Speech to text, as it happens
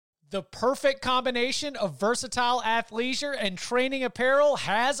The perfect combination of versatile athleisure and training apparel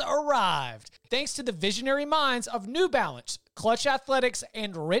has arrived. Thanks to the visionary minds of New Balance, Clutch Athletics,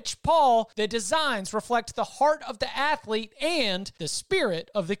 and Rich Paul, the designs reflect the heart of the athlete and the spirit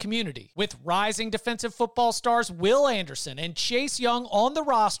of the community. With rising defensive football stars Will Anderson and Chase Young on the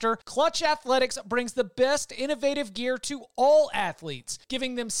roster, Clutch Athletics brings the best innovative gear to all athletes,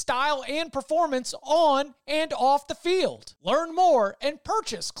 giving them style and performance on and off the field. Learn more and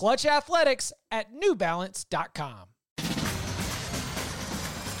purchase Clutch Athletics at newbalance.com.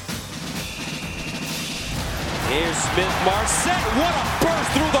 Here's Smith-Marsette. What a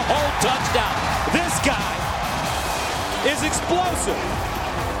burst through the hole touchdown. This guy is explosive.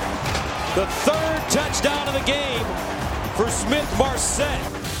 The third touchdown of the game for Smith-Marsette.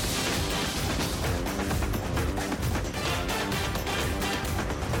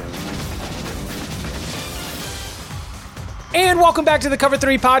 And welcome back to the Cover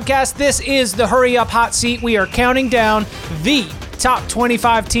 3 podcast. This is the Hurry Up Hot Seat. We are counting down the top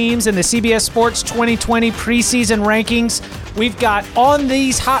 25 teams in the CBS Sports 2020 preseason rankings. We've got on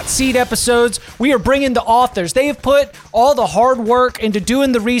these hot seat episodes, we are bringing the authors. They have put all the hard work into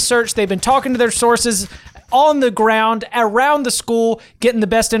doing the research. They've been talking to their sources on the ground, around the school, getting the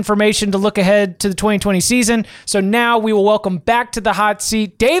best information to look ahead to the 2020 season. So now we will welcome back to the hot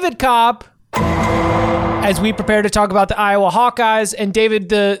seat David Cobb as we prepare to talk about the Iowa Hawkeyes. And David,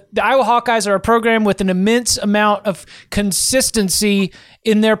 the Iowa Hawkeyes are a program with an immense amount of consistency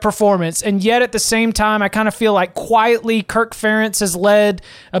in their performance. And yet at the same time, I kind of feel like quietly Kirk Ferentz has led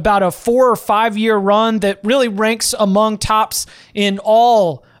about a 4 or 5 year run that really ranks among tops in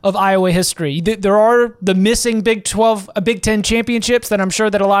all of Iowa history. There are the missing Big 10 championships that I'm sure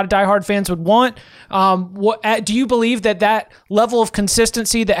that a lot of diehard fans would want. Do you believe that level of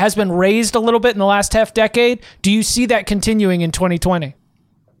consistency that has been raised a little bit in the last half decade, do you see that continuing in 2020?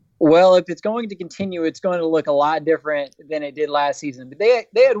 Well, if it's going to continue, it's going to look a lot different than it did last season. But they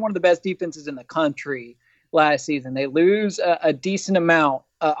had one of the best defenses in the country last season. They lose a decent amount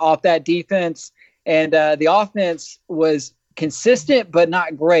off that defense, and the offense was consistent but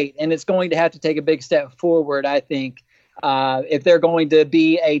not great, and it's going to have to take a big step forward, I think, if they're going to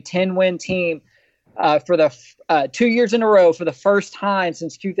be a 10-win team for the 2 years in a row for the first time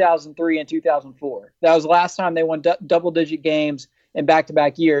since 2003 and 2004. That was the last time they won double-digit games in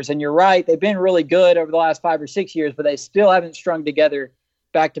back-to-back years. And you're right, they've been really good over the last 5 or 6 years, but they still haven't strung together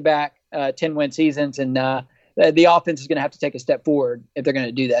back-to-back 10-win seasons, and the offense is going to have to take a step forward if they're going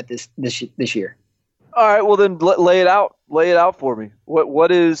to do that this year. All right, well then lay it out. Lay it out for me.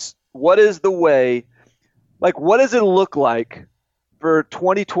 What is the way? Like, what does it look like for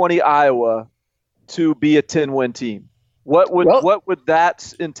 2020 Iowa to be a 10-win team? What would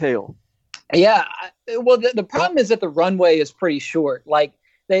that entail? Yeah, well, the problem is that the runway is pretty short. Like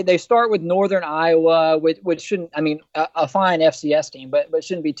they start with Northern Iowa, which shouldn't. I mean, a fine FCS team, but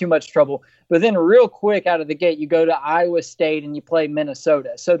shouldn't be too much trouble. But then real quick out of the gate, you go to Iowa State and you play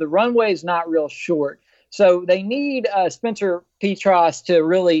Minnesota. So the runway is not real short. So they need Spencer Petras to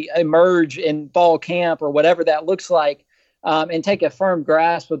really emerge in fall camp or whatever that looks like, and take a firm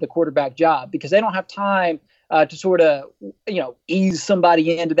grasp of the quarterback job, because they don't have time to sort of, ease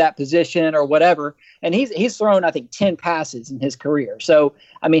somebody into that position or whatever. And he's thrown, I think, 10 passes in his career. So,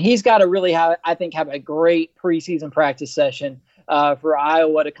 I mean, he's got to really have a great preseason practice session for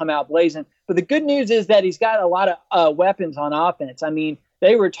Iowa to come out blazing. But the good news is that he's got a lot of weapons on offense. I mean,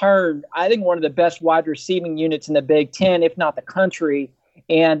 they returned, I think, one of the best wide receiving units in the Big Ten, if not the country.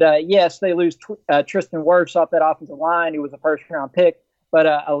 And yes, they lose Tristan Wirfs off that offensive line, who was a first-round pick. But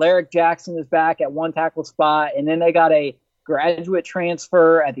Alaric Jackson is back at one tackle spot. And then they got a graduate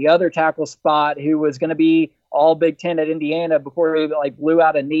transfer at the other tackle spot who was going to be all Big Ten at Indiana before he blew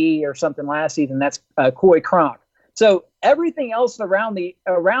out a knee or something last season. That's Coy Cronk. So everything else around the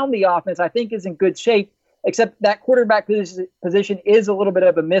offense, I think, is in good shape, except that quarterback position is a little bit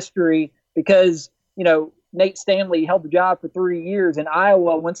of a mystery because, Nate Stanley held the job for 3 years in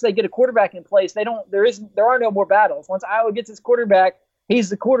Iowa. Once they get a quarterback in place, there are no more battles. Once Iowa gets its quarterback, he's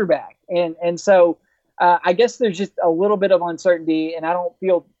the quarterback. And so I guess there's just a little bit of uncertainty, and I don't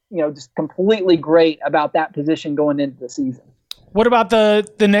feel, just completely great about that position going into the season. What about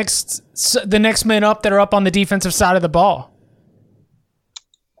the next men up that are up on the defensive side of the ball?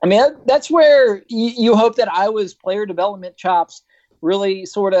 I mean, that's where you hope that Iowa's player development chops really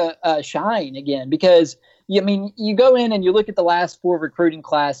sort of shine again, because you go in and you look at the last 4 recruiting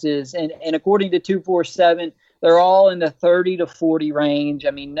classes, and according to 247, they're all in the 30 to 40 range.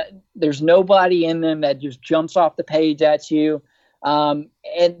 I mean, there's nobody in them that just jumps off the page at you. And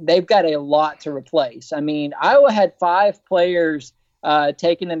they've got a lot to replace. I mean, Iowa had 5 players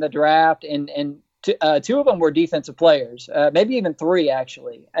taken in the draft, and two of them were defensive players, maybe even three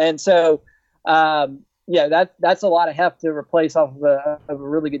actually. And so, that's a lot of heft to replace off of a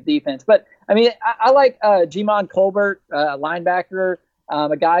really good defense. But I mean, I like Jimon Colbert, linebacker,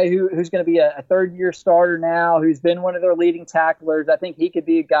 a guy who's going to be a third-year starter now, who's been one of their leading tacklers. I think he could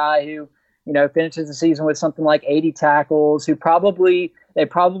be a guy who, finishes the season with something like 80 tackles, they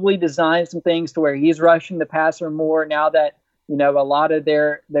probably designed some things to where he's rushing the passer more now that, a lot of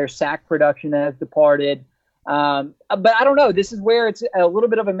their sack production has departed. But I don't know. This is where it's a little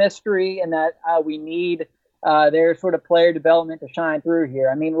bit of a mystery, and that we need their sort of player development to shine through here.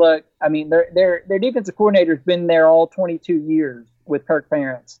 I mean, look, their defensive coordinator's been there all 22 years with Kirk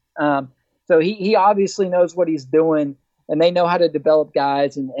Ferentz. So he obviously knows what he's doing, and they know how to develop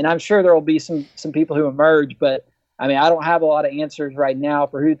guys. And I'm sure there will be some people who emerge, but I mean, I don't have a lot of answers right now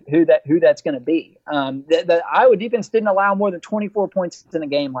for who that's going to be. The Iowa defense didn't allow more than 24 points in a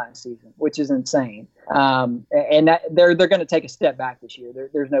game last season, which is insane. And they're going to take a step back this year.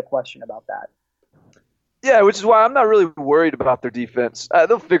 There's no question about that. Yeah, which is why I'm not really worried about their defense.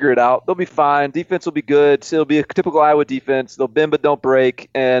 They'll figure it out. They'll be fine. Defense will be good. So it'll be a typical Iowa defense. They'll bend but don't break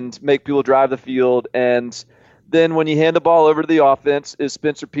and make people drive the field. And then when you hand the ball over to the offense, is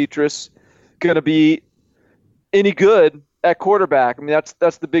Spencer Petras going to be any good at quarterback? I mean,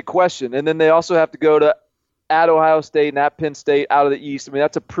 that's the big question. And then they also have to go at Ohio State and at Penn State out of the East. I mean,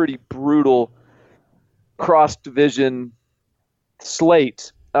 that's a pretty brutal cross-division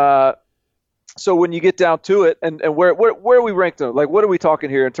slate. So when you get down to it, and where are we ranked them? Like, what are we talking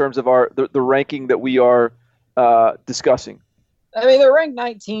here in terms of the ranking that we are discussing? I mean, they're ranked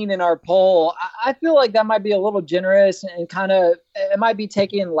 19 in our poll. I feel like that might be a little generous, and kind of it might be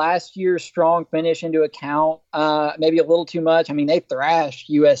taking last year's strong finish into account, maybe a little too much. I mean, they thrashed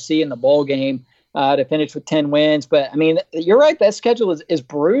USC in the bowl game to finish with 10 wins. But, I mean, you're right, that schedule is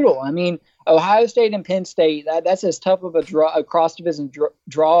brutal. I mean, Ohio State and Penn State, that's as tough of a cross-division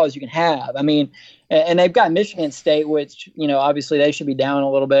draw as you can have. I mean, and they've got Michigan State, which, obviously they should be down a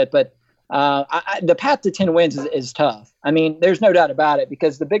little bit. But the path to 10 wins is tough. I mean, there's no doubt about it,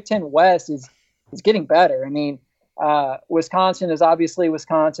 because the Big Ten West is getting better. I mean, Wisconsin is obviously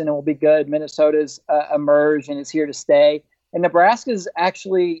Wisconsin and will be good. Minnesota's emerged and is here to stay. And Nebraska's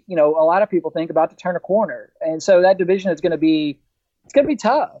actually, a lot of people think about to turn a corner. And so that division is going to be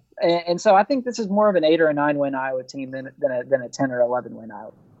tough. And so I think this is more of an 8 or a 9 win Iowa team than a 10 or 11 win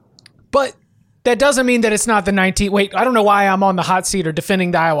Iowa. But that doesn't mean that it's not the 19. Wait, I don't know why I'm on the hot seat or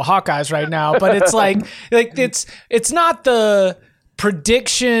defending the Iowa Hawkeyes right now, but it's like it's not the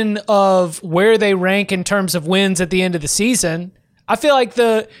prediction of where they rank in terms of wins at the end of the season. I feel like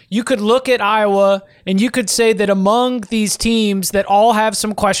you could look at Iowa and you could say that among these teams that all have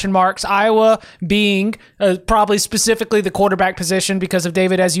some question marks, Iowa being probably specifically the quarterback position because of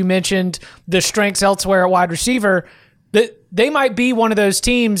David, as you mentioned, the strengths elsewhere at wide receiver, that they might be one of those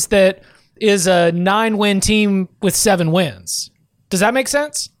teams that is a 9-win team with 7 wins. Does that make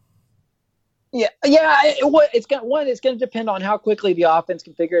sense? Yeah. It's going to depend on how quickly the offense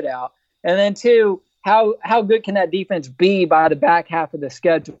can figure it out, and then 2, how good can that defense be by the back half of the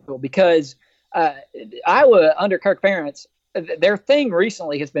schedule? Because Iowa under Kirk Ferentz, their thing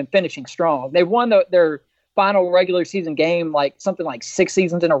recently has been finishing strong. They've won their final regular season game something like 6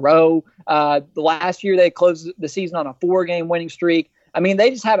 seasons in a row. The last year they closed the season on a 4-game winning streak. I mean, they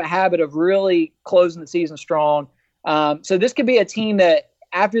just have a habit of really closing the season strong. So this could be a team that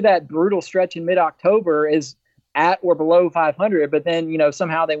after that brutal stretch in mid-October is at or below 500, but then,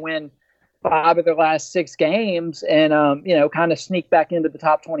 somehow they win 5 of their last 6 games and, kind of sneak back into the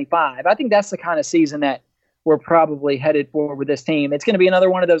top 25. I think that's the kind of season that we're probably headed for with this team. It's going to be another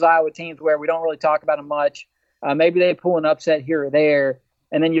one of those Iowa teams where we don't really talk about them much. Maybe they pull an upset here or there,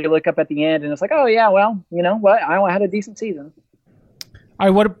 and then you look up at the end and it's like, oh, yeah, well, you know what? Iowa had a decent season.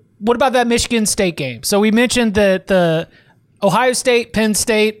 All right, what about that Michigan State game? So we mentioned that the Ohio State, Penn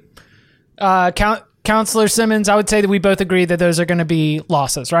State, Counselor Simmons, I would say that we both agree that those are going to be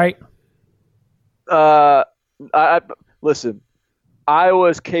losses, right? Listen, Iowa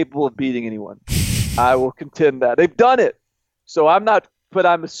is capable of beating anyone. I will contend that. They've done it. So I'm not, but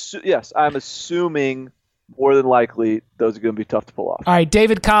I'm assuming more than likely those are going to be tough to pull off. All right,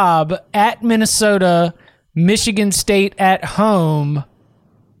 David Cobb at Minnesota, Michigan State at home.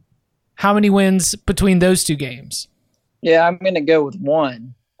 How many wins between those 2 games? Yeah, I'm going to go with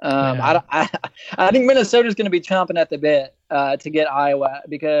 1. I think Minnesota's going to be chomping at the bit to get Iowa,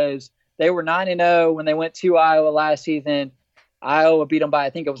 because they were 9-0 when they went to Iowa last season. Iowa beat them by, I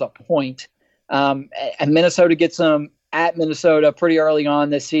think it was a point. And Minnesota gets them at Minnesota pretty early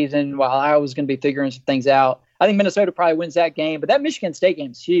on this season while Iowa's going to be figuring some things out. I think Minnesota probably wins that game. But that Michigan State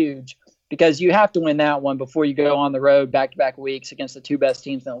game is huge because you have to win that one before you go on the road back-to-back weeks against the two best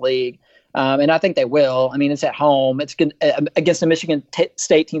teams in the league. And I think they will. I mean, it's at home. It's against a Michigan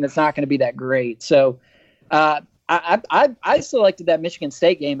State team that's not going to be that great. So I selected that Michigan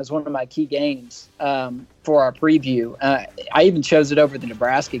State game as one of my key games for our preview. I even chose it over the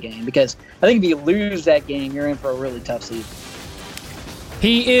Nebraska game because I think if you lose that game, you're in for a really tough season.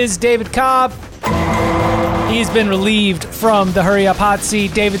 He is David Cobb. He's been relieved from the Hurry Up Hot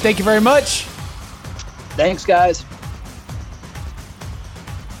Seat. David, thank you very much. Thanks, guys.